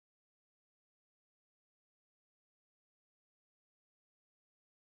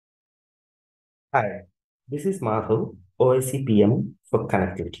Hi, this is Madhav, OIC PM for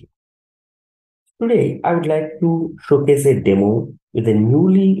connectivity. Today, I would like to showcase a demo with a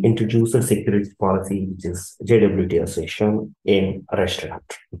newly introduced security policy, which is JWT Assertion in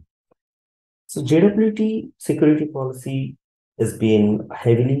restaurant. So JWT security policy is being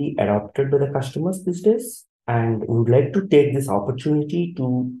heavily adopted by the customers these days, and we would like to take this opportunity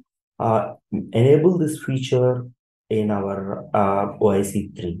to enable this feature in our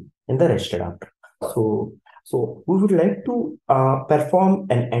OIC 3 in the restaurant. So we would like to perform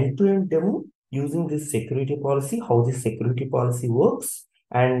an end-to-end demo using this security policy, how this security policy works,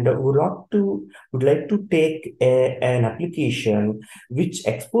 and would like to take an application which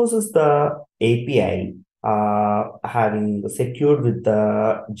exposes the API having secured with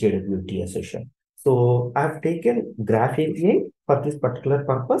the JWT assertion. So I've taken Graph API for this particular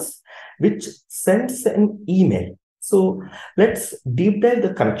purpose, which sends an email. So let's deep dive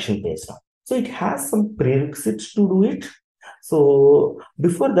the connection page now. So it has some prerequisites to do it. So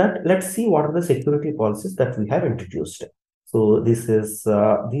before that, let's see what are the security policies that we have introduced. So these two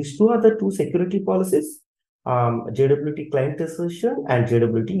are the two security policies, JWT client assertion and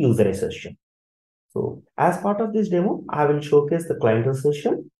JWT user assertion. So as part of this demo, I will showcase the client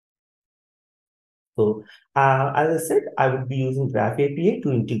assertion. So as I said, I would be using Graph API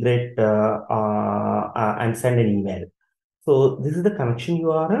to integrate and send an email. So this is the connection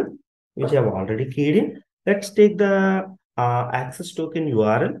URL, which I have already keyed in. Let's take the access token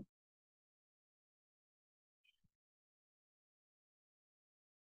URL.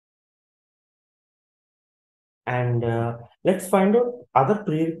 And let's find out other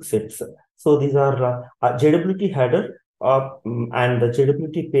prerequisites. So these are JWT header and the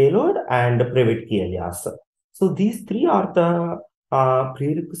JWT payload and the private key alias. So these three are the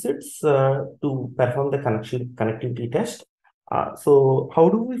prerequisites to perform the connectivity test. So how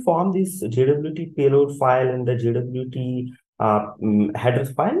do we form this JWT payload file and the JWT header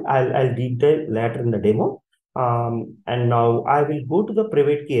file? I'll deep dive later in the demo. And now I will go to the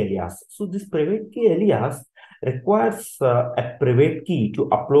private key alias. So this private key alias requires a private key to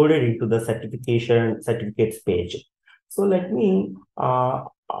upload it into the certificates page. So let me,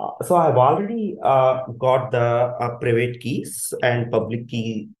 so I've already got the private keys and public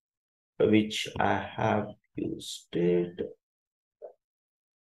key, which I have used it.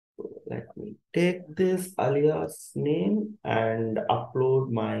 So let me take this alias name and upload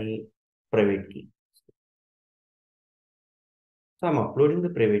my private key. So I'm uploading the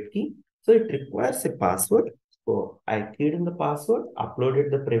private key. So it requires a password. So I keyed in the password, uploaded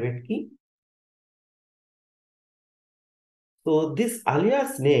the private key. So this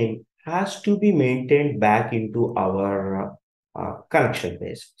alias name has to be maintained back into our connection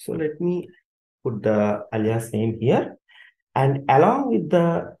page. So let me put the alias name here. And along with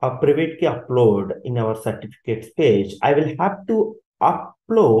the private key upload in our certificates page, I will have to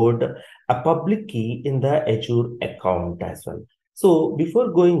upload a public key in the Azure account as well. So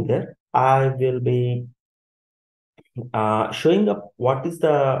before going there, I will be showing up what is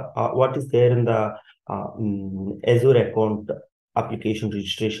there in the Azure account application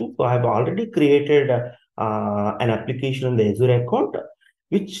registration. So I have already created an application in the Azure account,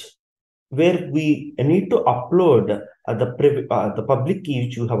 where we need to upload the public key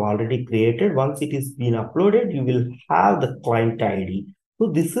which you have already created. Once it is been uploaded, you will have the client ID.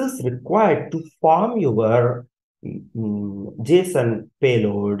 So this is required to form your JSON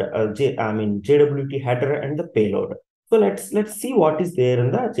payload, JWT header and the payload. So let's see what is there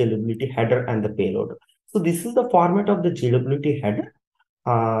in the JWT header and the payload. So this is the format of the JWT header,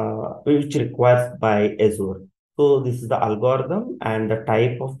 which requires by Azure. So this is the algorithm and the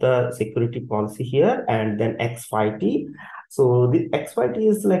type of the security policy here, and then X5T. So the X5T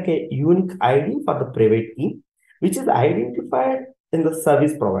is like a unique ID for the private key, which is identified in the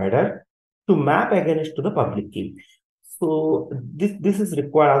service provider to map against to the public key. So this is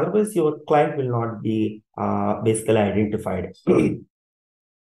required, otherwise your client will not be basically identified. So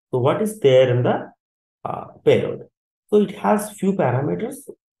what is there in the payload? So it has few parameters.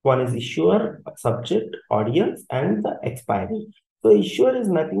 One is issuer, subject, audience, and the expiry. So issuer is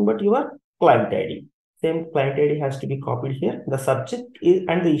nothing but your client ID. Same client ID has to be copied here. The subject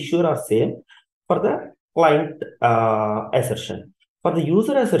and the issuer are same for the client assertion. For the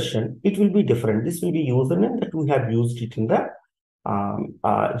user assertion, it will be different. This will be username that we have used it in the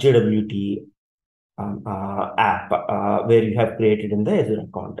JWT app where you have created in the Azure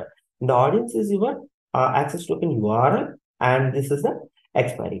account. And the audience is your access token URL, and this is the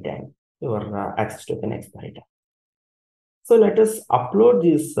expiry time, your access token expiry time. So let us upload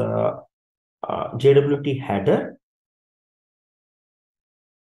this JWT header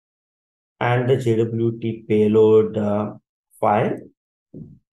and the JWT payload file.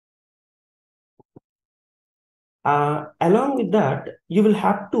 Along with that, you will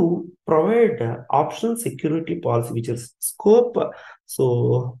have to provide optional security policy, which is scope.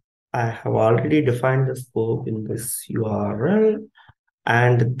 So I have already defined the scope in this URL.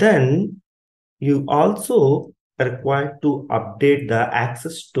 And then you also are required to update the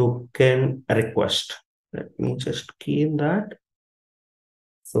access token request. Let me just key in that.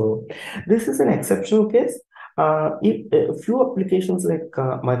 So this is an exceptional case. If a few applications like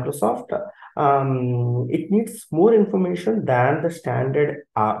Microsoft, it needs more information than the standard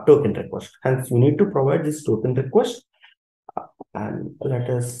token request. Hence, you need to provide this token request. And let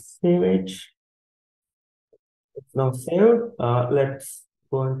us save it. It's now saved. Let's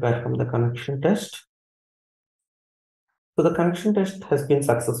go and perform the connection test. So the connection test has been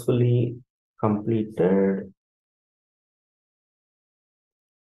successfully completed.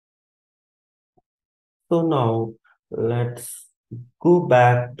 So now let's go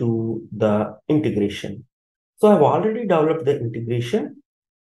back to the integration. So I've already developed the integration.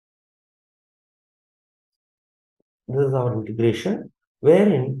 This is our integration,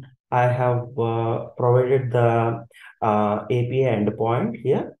 wherein I have provided the API endpoint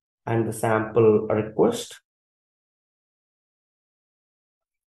here and the sample request.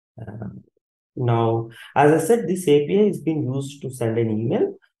 Now, as I said, this API is being used to send an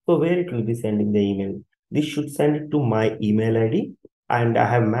email. So where it will be sending the email? This should send it to my email ID, and I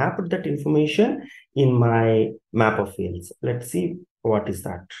have mapped that information in my map of fields. Let's see what is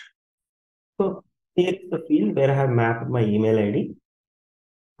that. So here is the field where I have mapped my email ID.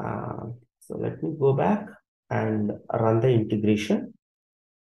 So let me go back and run the integration.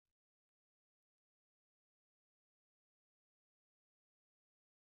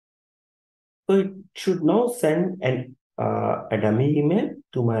 So it should now send a dummy email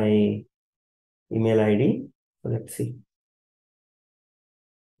to my email ID. So let's see.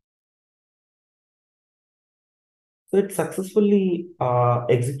 So it's successfully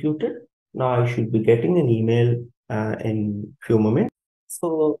executed. Now I should be getting an email in few moments.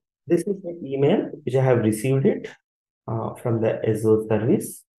 So this is the email which I have received it from the Azure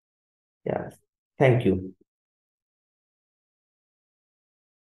service. Yeah, thank you.